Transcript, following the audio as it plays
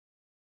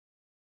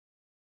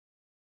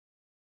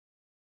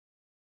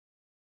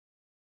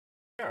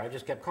I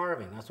just kept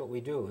carving. That's what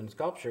we do in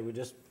sculpture. We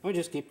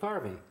just keep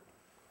carving.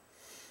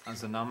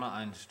 Also nahm er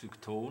ein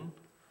Stück Ton,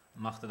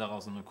 machte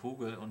daraus eine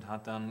Kugel und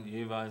hat dann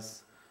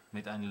jeweils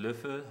mit einem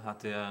Löffel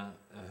hat er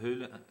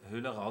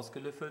Höhle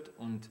rausgelöffelt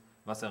und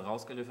was er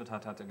rausgelöffelt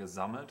hat, hat er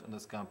gesammelt und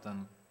es gab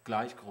dann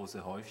gleich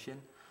große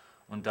Häufchen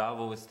und da,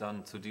 wo es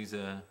dann zu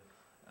diesen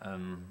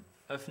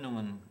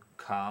Öffnungen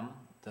kam,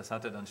 das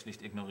hat er dann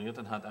schlicht ignoriert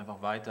und hat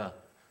einfach weiter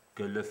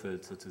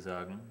gelöffelt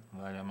sozusagen,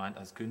 weil er meint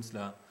als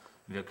Künstler,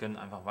 wir können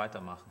einfach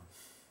weitermachen.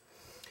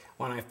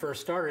 When I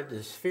first started,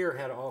 the sphere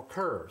had all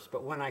curves,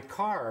 but when I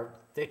carved,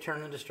 they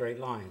turned into straight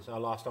lines. I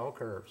lost all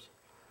curves.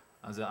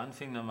 Als er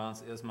anfing, dann waren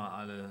es erstmal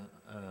alle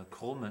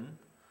Krummen,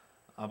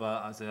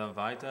 aber als er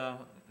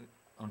weiter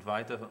und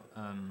weiter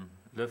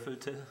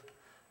löffelte,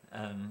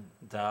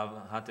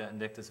 da hat er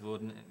entdeckt, es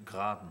wurden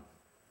Geraden.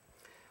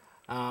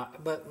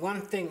 But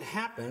one thing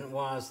happened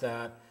was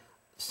that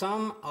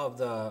some of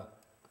the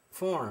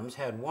forms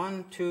had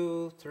 1,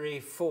 2,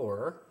 3,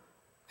 4,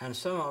 and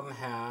some of them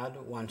had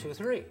 1, 2,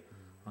 3.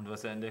 Und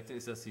was er entdeckte,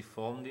 ist, dass die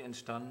Formen, die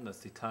entstanden,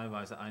 dass die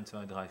teilweise 1,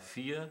 2, 3,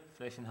 4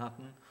 Flächen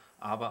hatten,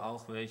 aber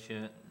auch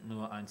welche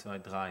nur 1, 2,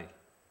 3.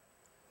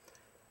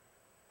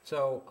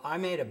 So I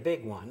made a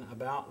big one,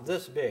 about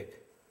this big,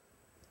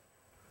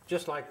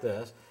 just like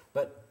this,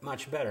 but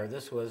much better.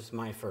 This was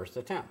my first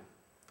attempt.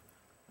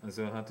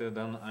 Also hat er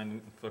dann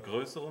eine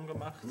Vergrößerung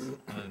gemacht,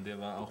 der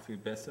war auch viel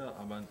besser,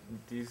 aber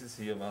dieses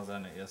hier war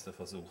sein erster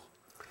Versuch.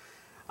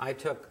 I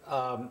took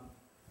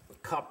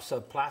cups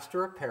of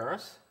plaster of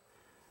Paris,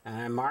 and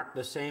I marked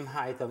the same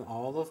height of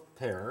all the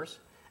pairs,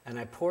 and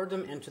I poured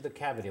them into the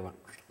cavity, went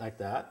like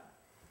that,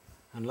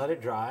 and let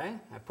it dry.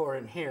 I poured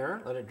it in here,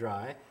 let it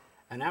dry,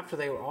 and after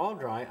they were all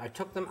dry, I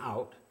took them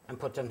out and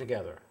put them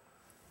together.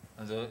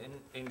 Also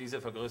in diese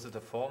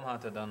vergrößerte Form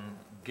hat er dann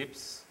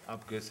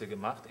Gipsabgüsse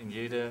gemacht. In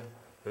jede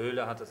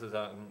Höhle hat er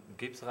sozusagen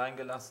Gips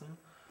reingelassen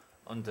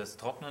und das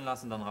trocknen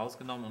lassen, dann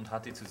rausgenommen und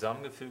hat die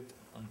zusammengefügt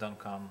und dann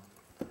kam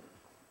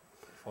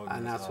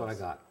Folgendes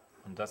raus.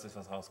 Und das ist,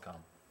 was rauskam.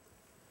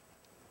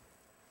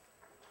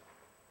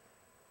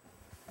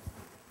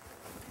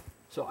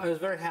 So I was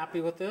very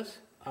happy with this,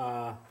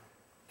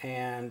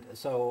 and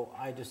so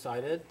I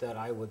decided that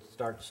I would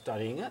start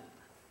studying it.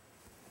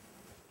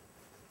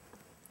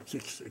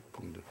 6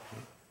 Eckpunkte.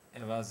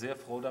 Er war sehr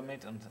froh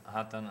damit und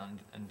hat dann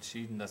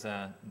entschieden, dass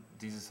er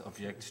dieses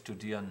Objekt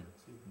studieren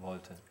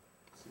wollte.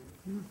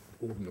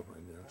 Oben noch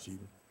ein, ja,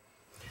 7.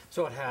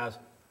 So it has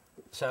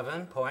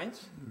 7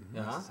 points.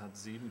 Yeah. Es hat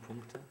 7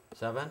 Punkte.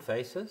 7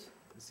 faces.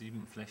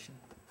 7 Flächen.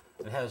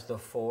 It has the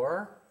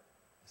 4.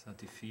 Es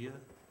hat die 4.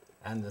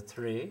 And the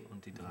 3.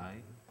 Und die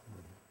 3.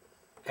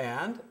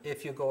 And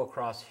if you go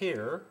across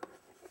here,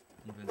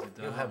 und wenn Sie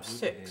da you have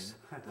 6.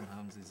 Dann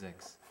haben Sie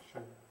 6.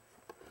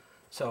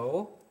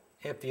 So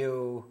if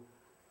you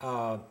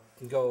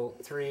go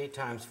 3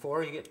 times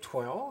 4, you get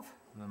 12.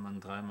 Wenn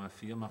man 3 mal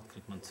 4 macht,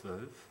 kriegt man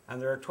 12.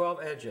 And there are 12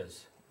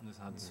 edges. Und es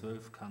hat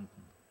 12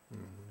 Kanten.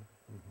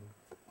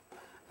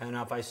 And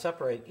if I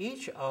separate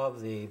each of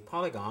the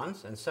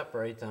polygons and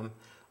separate them,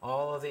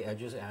 all of the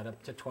edges add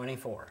up to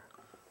 24.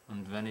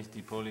 Und wenn ich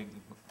die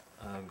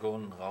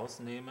Polygonen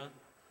rausnehme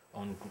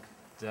und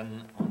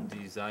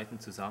die Seiten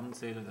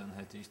zusammenzähle, dann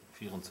hätte ich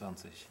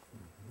 24.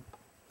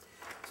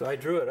 So I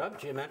drew it up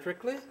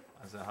geometrically.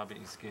 Also habe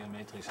ich es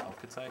geometrisch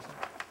aufgezeichnet.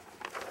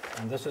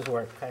 And this is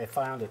where I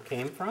found it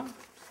came from.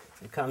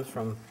 It comes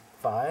from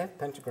 5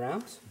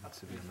 pentagrams.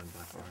 That's in the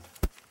blackboard.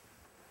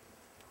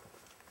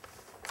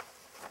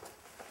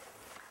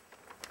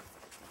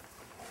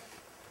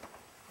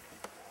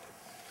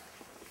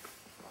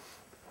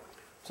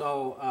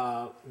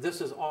 So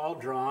this is all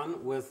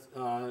drawn with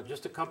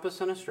just a compass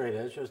and a straight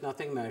edge. There's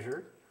nothing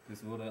measured.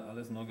 Das wurde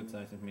alles nur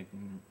gezeichnet mit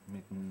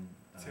einem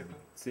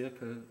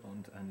Zirkel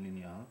und ein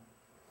Lineal.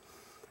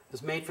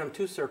 It's made from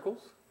 2 circles.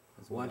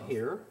 One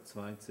here.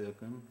 2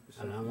 Zirkeln.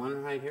 And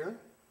one right here.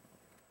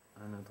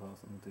 Einer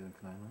draußen und der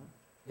kleinere.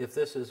 If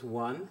this is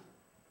 1,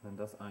 wenn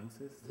das 1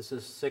 ist, this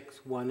is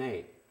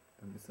 618.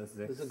 Dann ist das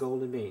 6. This is a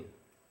golden mean.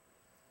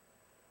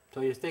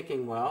 So you're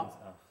thinking, well,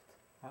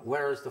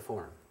 where is the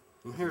form?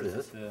 And here it is.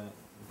 Das ist der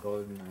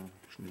goldene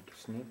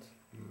Schnitt.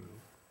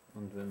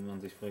 Und wenn man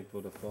sich fragt,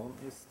 wo die Form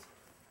ist,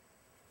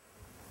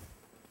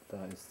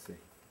 da ist sie.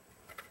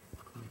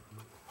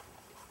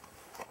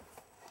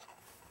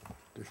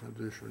 Das ist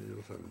natürlich schon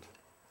interessant.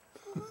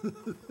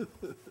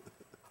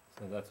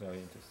 So that's very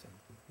interesting.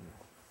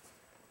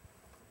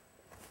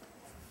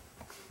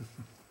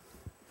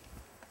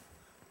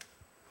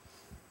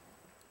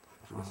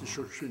 Das ist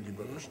schon schön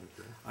überraschend.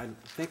 I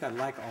think I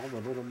like all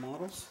the little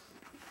models.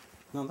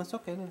 No, that's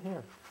okay, they're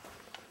here.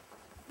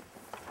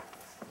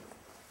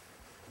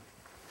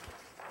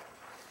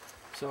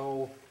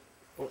 So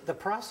the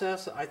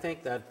process I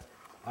think that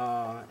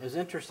is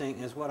interesting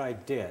is what I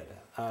did.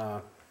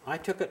 I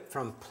took it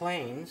from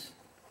planes,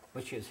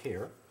 which is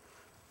here,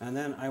 and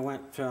then I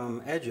went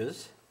from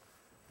edges.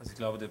 Also ich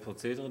glaube, der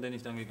Prozedere, den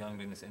ich dann gegangen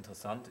bin, ist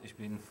interessant. Ich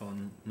bin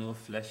von nur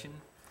Flächen,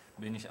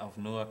 bin ich auf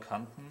nur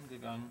Kanten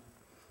gegangen.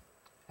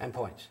 And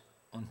points.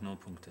 Und nur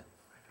Punkte.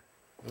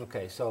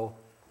 Okay, so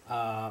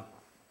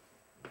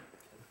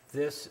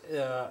this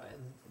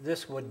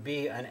would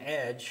be an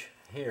edge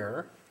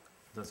here.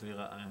 Das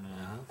wäre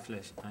eine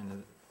Fläche,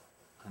 eine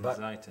But-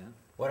 Seite.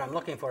 What I'm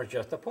looking for is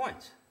just the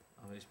points.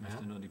 Aber ich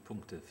möchte nur die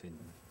Punkte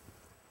finden.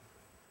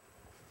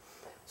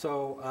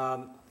 So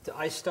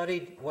I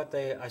studied what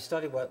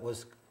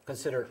was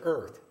considered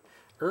Earth.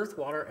 Earth,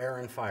 water, air,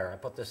 and fire. I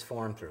put this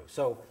form through.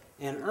 So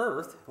in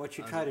Earth, what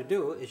you try to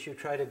do is you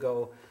try to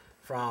go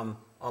from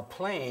a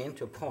plane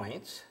to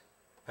points,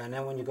 and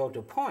then when you go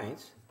to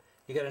points,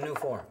 you get a new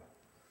form.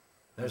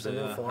 There's a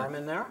new form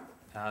in there.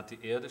 Hat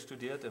die Erde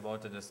studiert,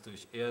 wollte das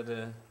durch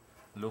Erde,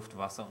 Luft,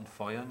 Wasser und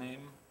Feuer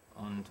nehmen.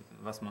 Und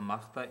was man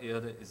macht bei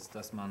Erde, ist,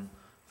 dass man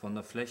von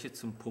der Fläche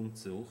zum Punkt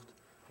sucht.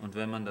 Und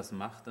wenn man das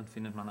macht, dann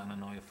findet man eine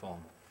neue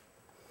Form.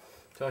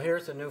 So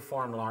here's a new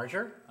form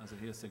larger. Also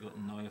hier ist die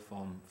neue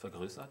Form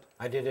vergrößert.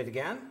 I did it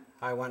again.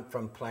 I went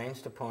from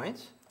planes to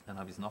points. Dann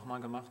habe ich es nochmal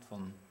gemacht,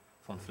 von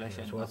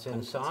Fläche Here's nach what's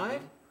Punkten zu inside.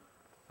 gehen.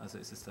 Also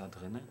ist es da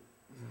drinnen.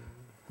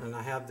 And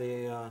I have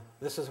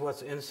this is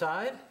what's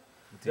inside.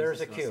 Und There's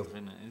dieses, a was cube.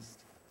 drinnen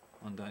ist.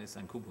 Und da ist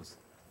ein Kubus.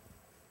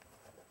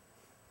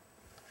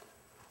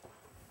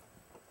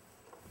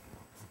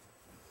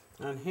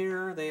 And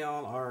here they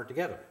all are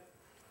together.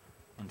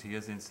 Und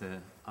hier sind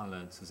sie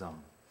alle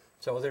zusammen.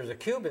 So there's a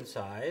cube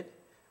inside,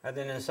 and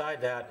then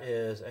inside that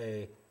is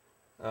a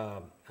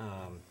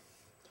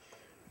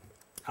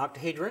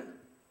octahedron.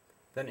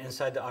 Then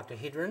inside the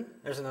octahedron,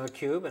 there's another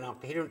cube, an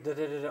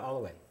octahedron, all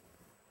the way.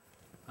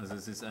 Also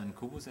es ist ein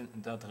Kubus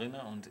da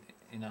drinnen und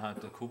innerhalb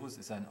der Kubus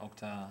ist ein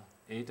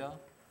Oktaeder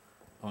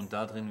und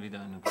da drin wieder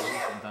ein Kubus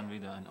und dann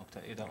wieder ein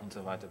Oktaeder und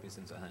so weiter bis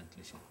ins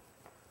Unendliche.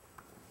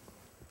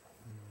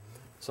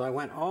 So I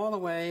went all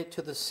the way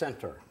to the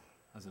center.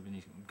 Also bin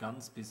ich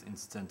ganz bis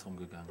ins Zentrum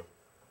gegangen.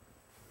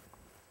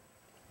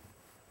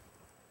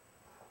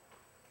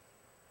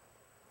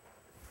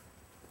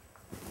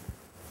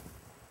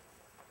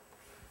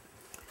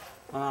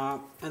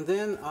 And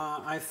then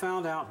I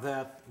found out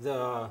that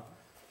the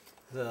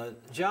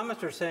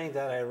geometry is saying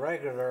that a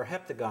regular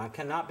heptagon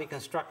cannot be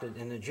constructed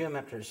in the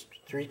geometric's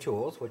three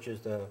tools, which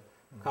is the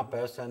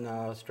compass and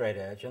a straight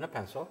edge and a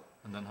pencil.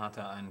 Und dann hat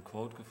er einen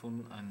Quote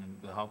gefunden, eine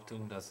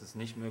Behauptung, dass es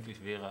nicht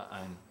möglich wäre,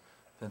 ein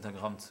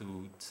Pentagramm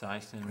zu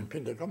zeichnen. Ein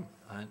Pentagramm.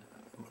 Ein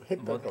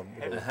Heptagramm.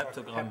 Ein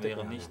Heptagramm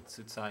wäre Heptagramm. nicht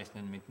zu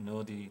zeichnen mit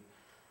nur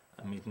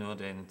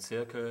den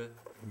Zirkel,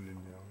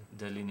 Lineal.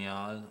 der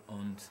Lineal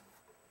und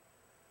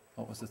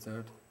what was the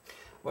third?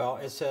 Well,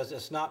 it says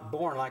it's not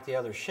born like the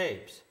other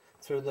shapes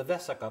through the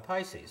vesica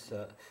Pisces.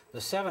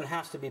 The seven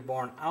has to be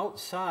born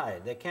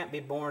outside. They can't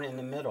be born in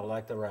the middle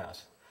like the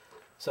rest.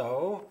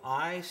 So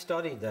I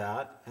studied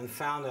that and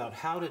found out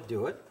how to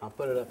do it. I'll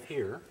put it up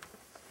here.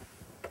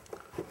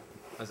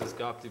 Also es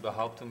gab die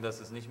Behauptung, dass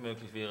es nicht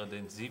möglich wäre,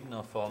 den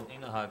Siebener Form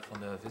innerhalb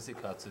von der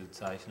Vesica zu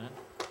zeichnen,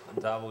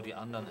 da wo die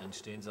anderen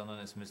entstehen, sondern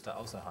es müsste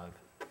außerhalb.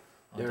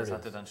 Und There das it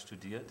hat er is. dann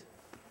studiert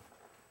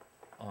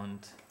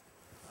und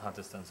hat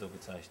es dann so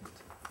gezeichnet.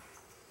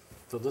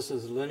 So this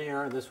is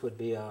linear. This would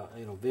be a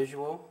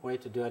visual way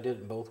to do. I did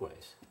it in both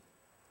ways.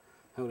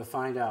 And to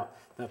find out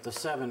that the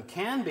seven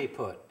can be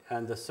put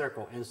in the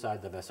circle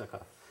inside the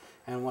vesica.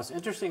 And what's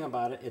interesting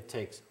about it, it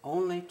takes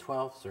only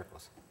 12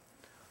 circles.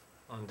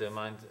 Und er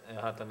meint,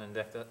 er hat dann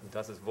entdeckt,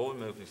 dass es wohl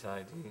möglich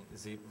sei,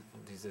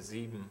 diese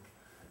sieben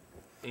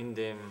in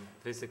dem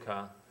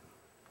Vesica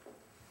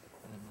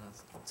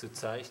zu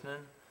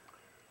zeichnen.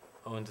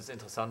 Und das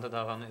Interessante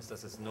daran ist,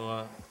 dass es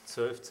nur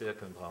 12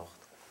 Zirkel braucht,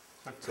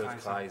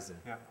 12 Kreise.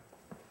 Ja.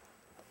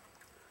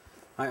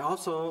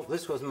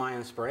 This was my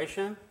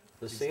inspiration,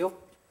 the seal.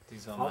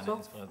 Dies war meine Also?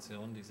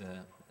 Inspiration,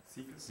 diese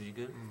Siegel.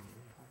 Siegel.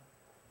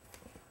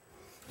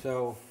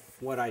 So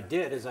what I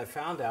did is I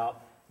found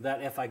out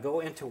that if I go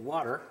into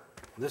water,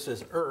 this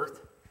is Earth.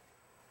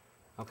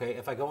 Okay,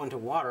 if I go into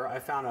water, I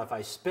found out if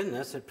I spin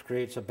this, it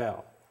creates a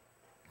bell.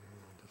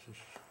 Das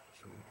ist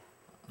so.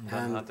 Und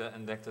dann hat er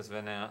entdeckt, dass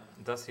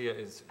das hier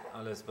ist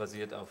alles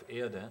basiert auf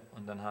Erde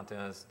und dann hat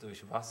er es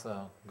durch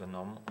Wasser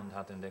genommen und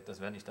hat entdeckt, dass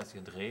wenn ich das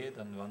hier drehe,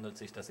 dann wandelt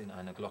sich das in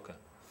eine Glocke.